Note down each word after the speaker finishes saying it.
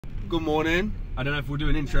good morning. I don't know if we'll do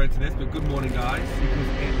an intro to this, but good morning, guys. Because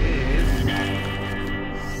it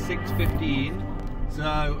is 6:15.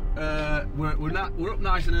 So we're up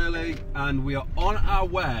nice and early, and we are on our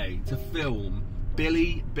way to film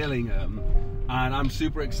Billingham, and I'm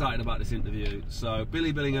super excited about this interview. So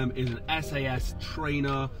Billingham is an SAS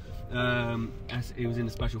trainer. He was in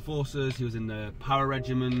the Special Forces, he was in the Power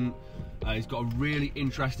Regiment. He's got a really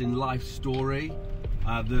interesting life story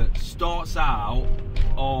that starts out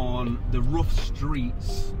on the rough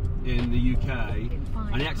streets in the UK,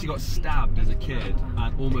 and he actually got stabbed as a kid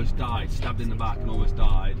and almost died, stabbed in the back and almost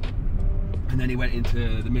died, and then he went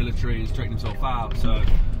into the military and straightened himself out. So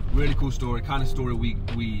really cool story, kind of story we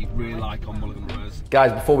really like on Mulligan Brothers.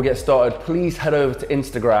 Guys, before we get started, please head over to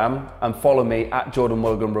Instagram and follow me at Jordan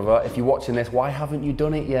Mulligan Brother. If you're watching this, why haven't you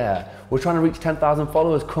done it yet? We're trying to reach 10,000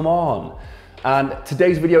 followers, come on. And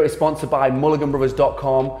today's video is sponsored by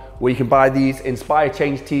mulliganbrothers.com, where you can buy these Inspire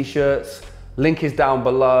Change t-shirts. Link is down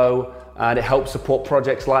below, and it helps support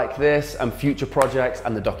projects like this and future projects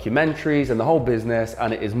and the documentaries and the whole business,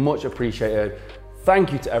 and it is much appreciated.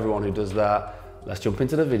 Thank you to everyone who does that. Let's jump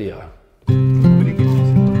into the video.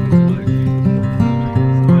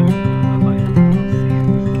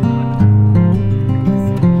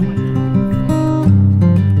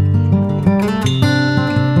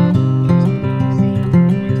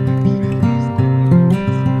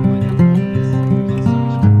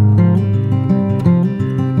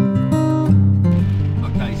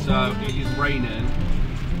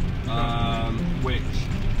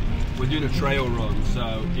 We're doing a trail run,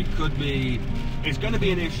 so it's going to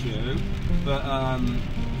be an issue, but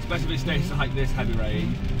especially if it stays like this heavy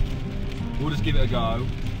rain, we'll just give it a go.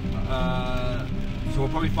 So we'll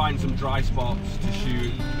probably find some dry spots to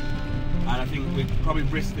shoot, and I think we'd probably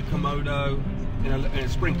risk the Komodo in a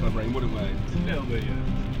sprinkler rain, wouldn't we? A little bit,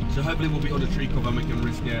 yeah. So hopefully we'll be under tree cover and we can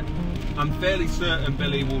risk it. I'm fairly certain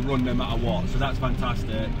Billy will run no matter what, so that's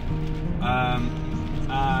fantastic.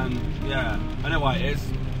 And yeah, I know why it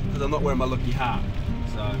is, because I'm not wearing my lucky hat,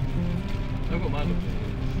 so. I've got my lucky hat.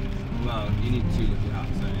 Well, you need two lucky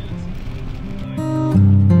hats, so yes.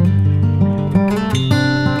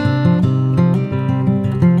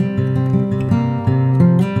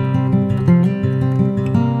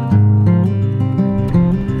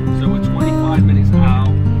 So we're 25 minutes out,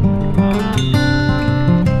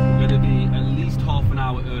 we're going to be at least half an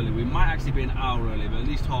hour early. We might actually be an hour early, but at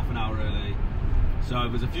least half an hour early. So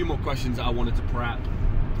there's a few more questions that I wanted to prep.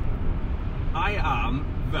 I am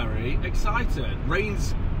very excited.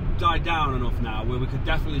 Rain's died down enough now where we could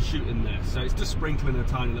definitely shoot in this. So it's just sprinkling a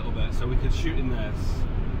tiny little bit, so we could shoot in this.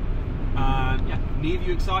 And yeah, Neve,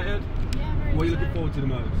 you excited? Yeah, very What are you excited. looking forward to the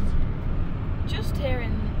most? Just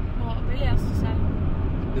hearing what Billy has to say.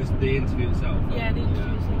 The interview itself. Yeah, the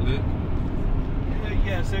interview itself. Luke?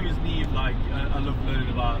 Yeah, same as Neve. Like, I love learning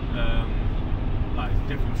about like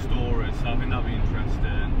different stories. So I think that'll be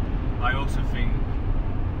interesting. I also think,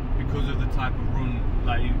 because of the type of run,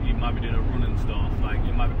 like you might be doing a run and stuff, like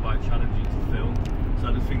it might be quite challenging to film. So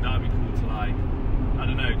I just think that'd be cool to, like, I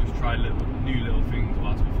don't know, just try new little things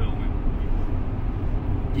whilst we're filming.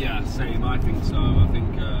 Yeah, same. I think so. I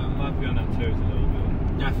think Might be on that toes a little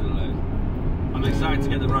bit. definitely. I'm excited to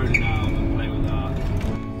get the Ronin out and play with that.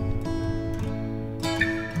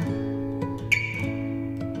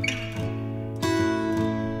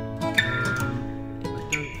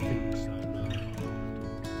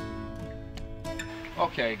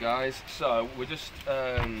 Okay guys, so we've just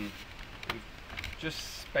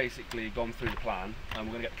basically gone through the plan, and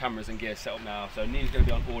we're going to get the cameras and gear set up now. So Neve's going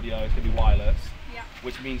to be on audio, it's going to be wireless, Yeah.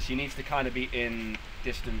 which means she needs to kind of be in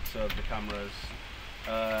distance of the cameras.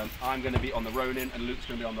 I'm going to be on the Ronin and Luke's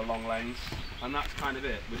going to be on the long lens, and that's kind of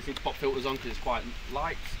it. We just need to pop filters on because it's quite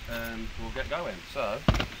light, and we'll get going. So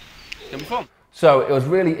it's going to be fun. So it was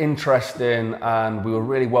really interesting, and we were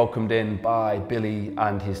really welcomed in by Billy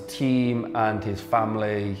and his team and his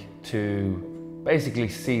family to basically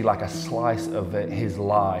see like a slice of his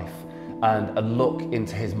life and a look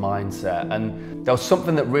into his mindset. And there was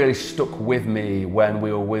something that really stuck with me when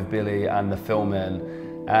we were with Billy and the filming,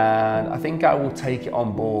 and I think I will take it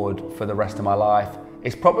on board for the rest of my life.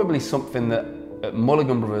 It's probably something that at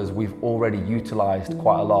Mulligan Brothers we've already utilised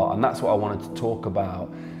quite a lot, and that's what I wanted to talk about.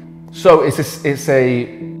 So it's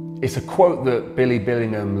a quote that Billy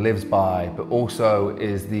Billingham lives by, but also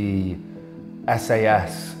is the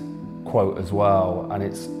SAS quote as well, and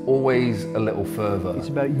it's always a little further. It's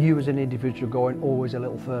about you as an individual going always a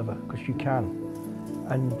little further, because you can.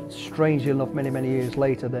 And strangely enough, many years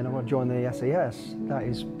later, then when I joined the SAS, that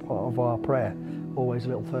is part of our prayer. always a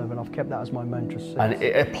little further, and I've kept that as my mantra since. And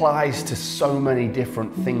it applies to so many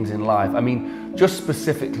different things in life. I mean, just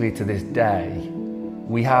specifically to this day,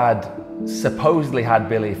 we supposedly had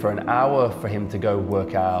Billy for an hour for him to go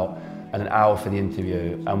work out and an hour for the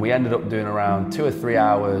interview, and we ended up doing around 2 or 3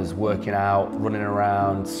 hours working out, running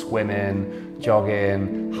around, swimming,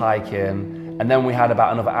 jogging, hiking, and then we had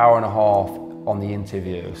about another hour and a half on the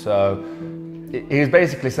interview. So he was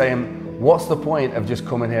basically saying, what's the point of just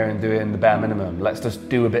coming here and doing the bare minimum? Let's just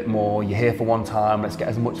do a bit more. You're here for one time, let's get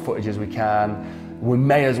as much footage as we can. We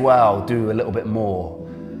may as well do a little bit more,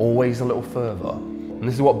 always a little further. And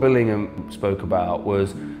this is what Billingham spoke about,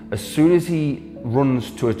 was as soon as he runs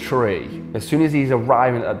to a tree, as soon as he's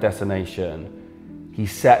arriving at a destination, he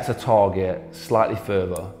sets a target slightly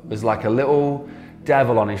further. There's like a little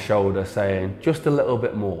devil on his shoulder saying, just a little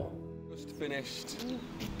bit more. Just finished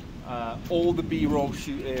all the B-roll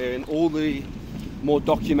shooting, all the more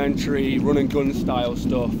documentary run and gun style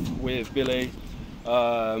stuff with Billy.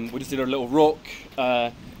 We just did a little ruck.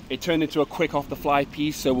 It turned into a quick off the fly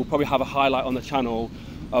piece, so we'll probably have a highlight on the channel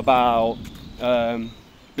about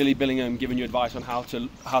Billy Billingham giving you advice on how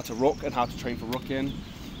to ruck and how to train for rucking.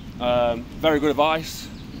 Very good advice,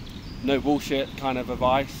 no bullshit kind of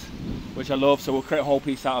advice, which I love. So we'll create a whole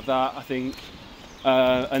piece out of that, I think.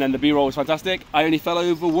 And then the B-roll was fantastic. I only fell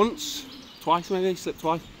over once, twice maybe, slipped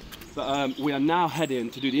twice. But we are now heading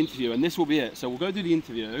to do the interview, and this will be it. So we'll go do the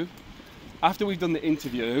interview. After we've done the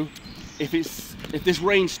interview, if this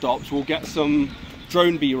rain stops, we'll get some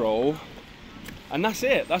drone B-roll, and that's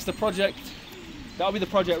it. That's the project. That'll be the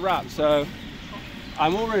project wrap. So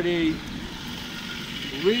I'm already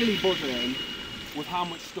really buzzing with how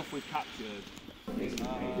much stuff we've captured.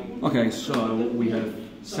 Okay, so we have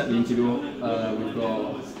set the interview up. We've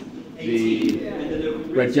got the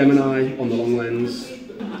red Gemini on the long lens.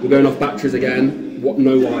 We're going off batteries again.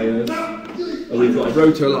 No wires. And we've got a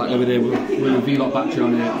rotor light over there with a V-lock battery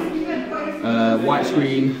on it. White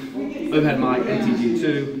screen, overhead mic,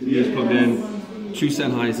 NTG2. We just plugged in. 2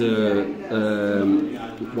 Sennheiser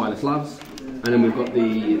wireless lavs, and then we've got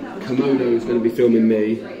the Komodo who's going to be filming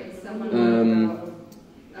me.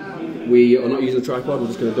 We are not using a tripod, we're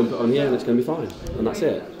just going to dump it on here and it's going to be fine, and that's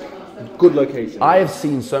it. Good location. I have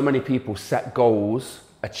seen so many people set goals,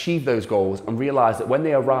 achieve those goals, and realise that when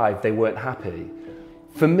they arrived they weren't happy.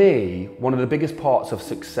 For me, one of the biggest parts of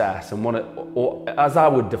success, and or as I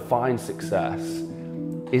would define success,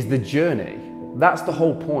 is the journey. That's the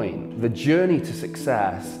whole point. The journey to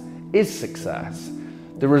success is success.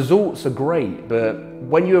 The results are great, but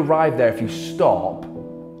when you arrive there, if you stop,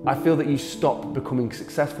 I feel that you stop becoming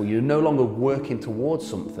successful. You're no longer working towards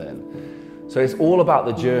something. So it's all about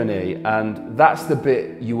the journey, and that's the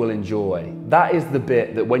bit you will enjoy. That is the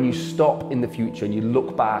bit that when you stop in the future and you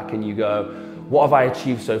look back and you go, what have I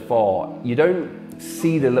achieved so far? You don't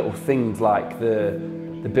see the little things like the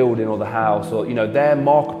building or the house, or they're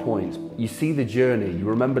marker points. You see the journey, you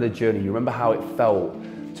remember the journey, you remember how it felt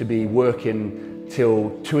to be working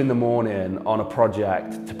till 2 in the morning on a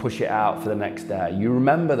project to push it out for the next day. You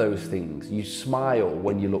remember those things, you smile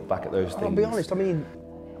when you look back at those things. I'll be honest, I mean,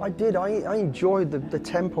 I enjoyed the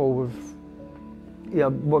tempo of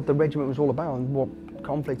what the regiment was all about and what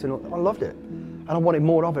conflict, and I loved it. And I wanted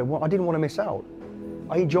more of it, I didn't want to miss out.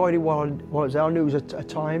 I enjoyed it while I was there. I knew it was a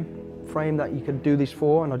time frame that you could do this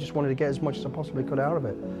for, and I just wanted to get as much as I possibly could out of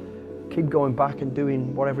it. Keep going back and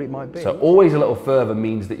doing whatever it might be. So always a little further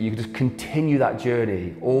means that you just continue that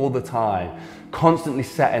journey all the time, constantly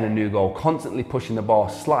setting a new goal, constantly pushing the bar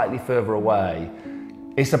slightly further away.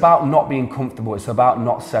 It's about not being comfortable, it's about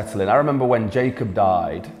not settling. I remember when Jacob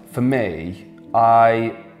died, for me,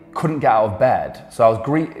 I couldn't get out of bed. So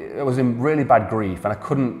I was in really bad grief and I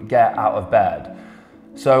couldn't get out of bed.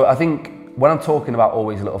 So I think when I'm talking about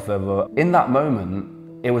always a little further, in that moment,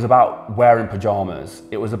 it was about wearing pajamas.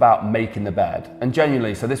 It was about making the bed. And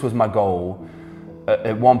genuinely, so this was my goal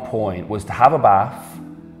at one point, was to have a bath,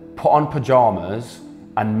 put on pajamas,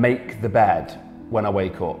 and make the bed when I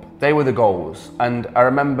wake up. They were the goals. And I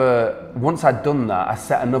remember once I'd done that, I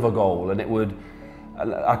set another goal, and it would,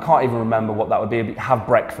 I can't even remember what that would be, have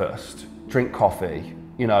breakfast, drink coffee,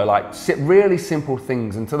 like really simple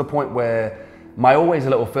things, and to the point where my always a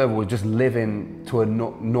little further was just living to a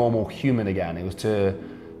normal human again. It was to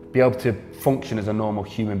be able to function as a normal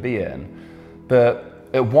human being. But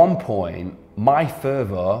at one point, my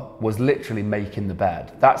further was literally making the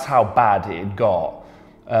bed. That's how bad it had got.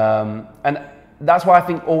 And that's why I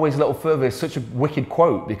think always a little further is such a wicked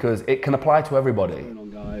quote, because it can apply to everybody.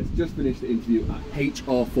 Guys, just finished the interview at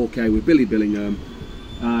HR4K with Billy Billingham,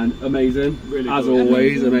 and amazing, really as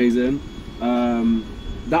always, amazing.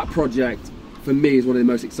 That project for me is one of the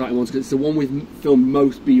most exciting ones because it's the one we've filmed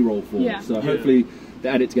most B-roll for. Yeah. So hopefully they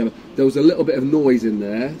edit together. There was a little bit of noise in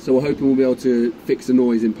there, so we're hoping we'll be able to fix the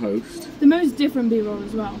noise in post. The most different B-roll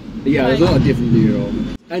as well. Yeah, there's a lot of different B-roll.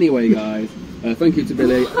 Anyway, guys, thank you to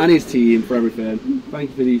Billy and his team for everything. Thank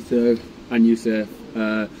you for these two and Yusuf.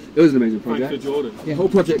 It was an amazing project. Thanks for Jordan. The whole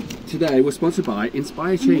project today was sponsored by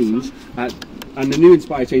Inspire Change, and the new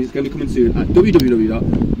Inspire Change is going to be coming soon at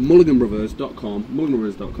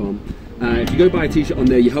www.mulliganbrothers.com. If you go buy a t-shirt on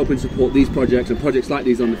there, you're helping support these projects and projects like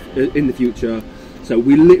these in the future. So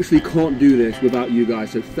we literally can't do this without you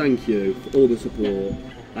guys. So thank you for all the support,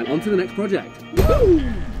 and on to the next project. Woo!